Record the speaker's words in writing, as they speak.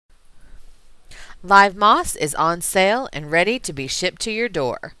Live moss is on sale and ready to be shipped to your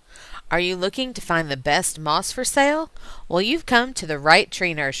door. Are you looking to find the best moss for sale? Well, you've come to the right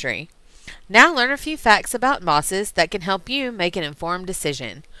tree nursery. Now learn a few facts about mosses that can help you make an informed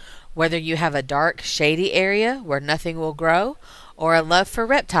decision. Whether you have a dark, shady area where nothing will grow, or a love for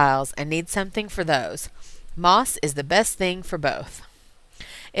reptiles and need something for those, moss is the best thing for both.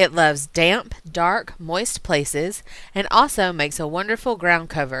 It loves damp, dark, moist places and also makes a wonderful ground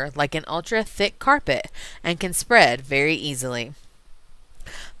cover like an ultra-thick carpet and can spread very easily.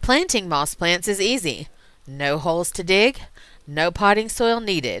 Planting moss plants is easy. No holes to dig, no potting soil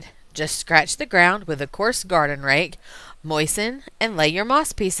needed. Just scratch the ground with a coarse garden rake, moisten, and lay your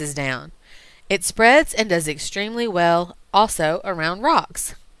moss pieces down. It spreads and does extremely well also around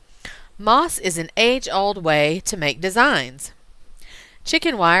rocks. Moss is an age-old way to make designs.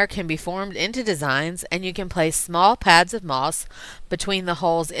 Chicken wire can be formed into designs, and you can place small pads of moss between the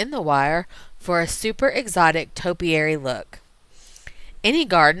holes in the wire for a super exotic topiary look. Any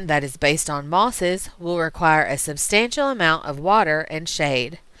garden that is based on mosses will require a substantial amount of water and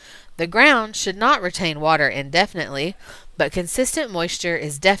shade. The ground should not retain water indefinitely, but consistent moisture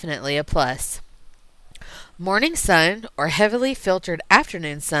is definitely a plus. Morning sun or heavily filtered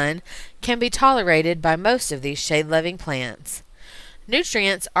afternoon sun can be tolerated by most of these shade-loving plants.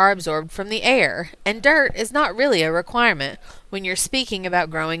 Nutrients are absorbed from the air, and dirt is not really a requirement when you're speaking about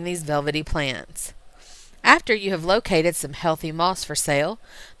growing these velvety plants. After you have located some healthy moss for sale,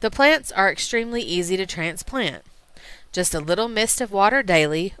 the plants are extremely easy to transplant. Just a little mist of water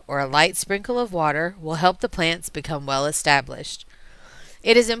daily or a light sprinkle of water will help the plants become well established.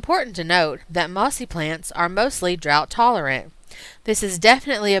 It is important to note that mossy plants are mostly drought tolerant. This is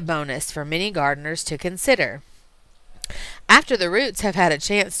definitely a bonus for many gardeners to consider. After the roots have had a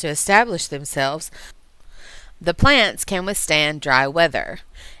chance to establish themselves, the plants can withstand dry weather.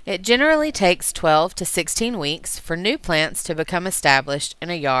 It generally takes 12 to 16 weeks for new plants to become established in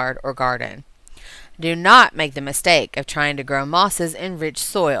a yard or garden. Do not make the mistake of trying to grow mosses in rich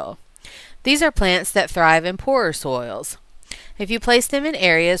soil. These are plants that thrive in poorer soils. If you place them in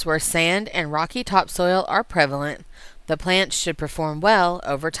areas where sand and rocky topsoil are prevalent, the plants should perform well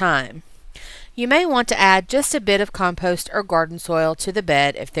over time. You may want to add just a bit of compost or garden soil to the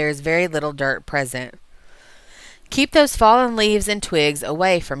bed if there is very little dirt present. Keep those fallen leaves and twigs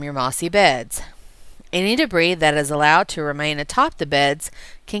away from your mossy beds. Any debris that is allowed to remain atop the beds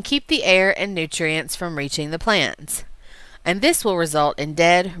can keep the air and nutrients from reaching the plants, and this will result in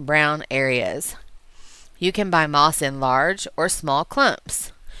dead, brown areas. You can buy moss in large or small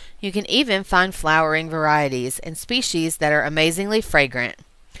clumps. You can even find flowering varieties and species that are amazingly fragrant.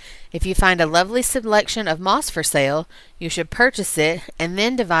 If you find a lovely selection of moss for sale, you should purchase it and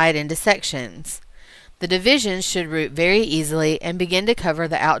then divide into sections. The divisions should root very easily and begin to cover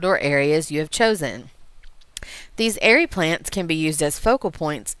the outdoor areas you have chosen. These airy plants can be used as focal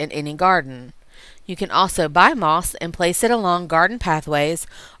points in any garden. You can also buy moss and place it along garden pathways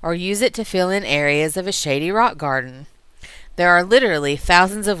or use it to fill in areas of a shady rock garden. There are literally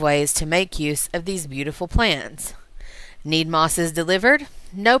thousands of ways to make use of these beautiful plants. Need mosses delivered?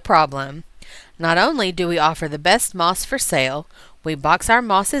 No problem. Not only do we offer the best moss for sale, we box our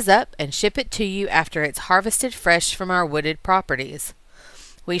mosses up and ship it to you after it's harvested fresh from our wooded properties.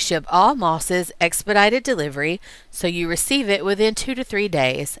 We ship all mosses expedited delivery, so you receive it within 2 to 3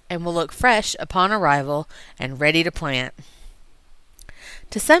 days and will look fresh upon arrival and ready to plant.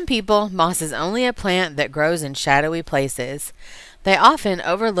 To some people, moss is only a plant that grows in shadowy places. They often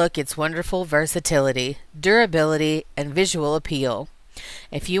overlook its wonderful versatility, durability, and visual appeal.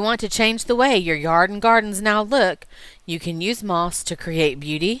 If you want to change the way your yard and gardens now look, you can use moss to create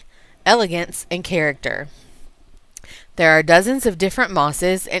beauty, elegance, and character. There are dozens of different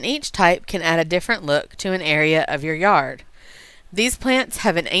mosses, and each type can add a different look to an area of your yard. These plants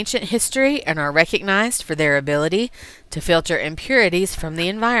have an ancient history and are recognized for their ability to filter impurities from the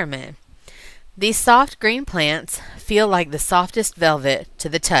environment. These soft green plants feel like the softest velvet to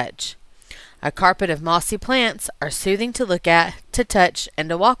the touch. A carpet of mossy plants are soothing to look at, to touch, and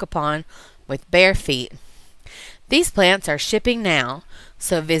to walk upon with bare feet. These plants are shipping now,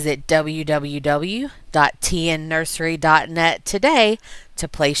 so visit www.tnnursery.net today to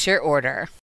place your order.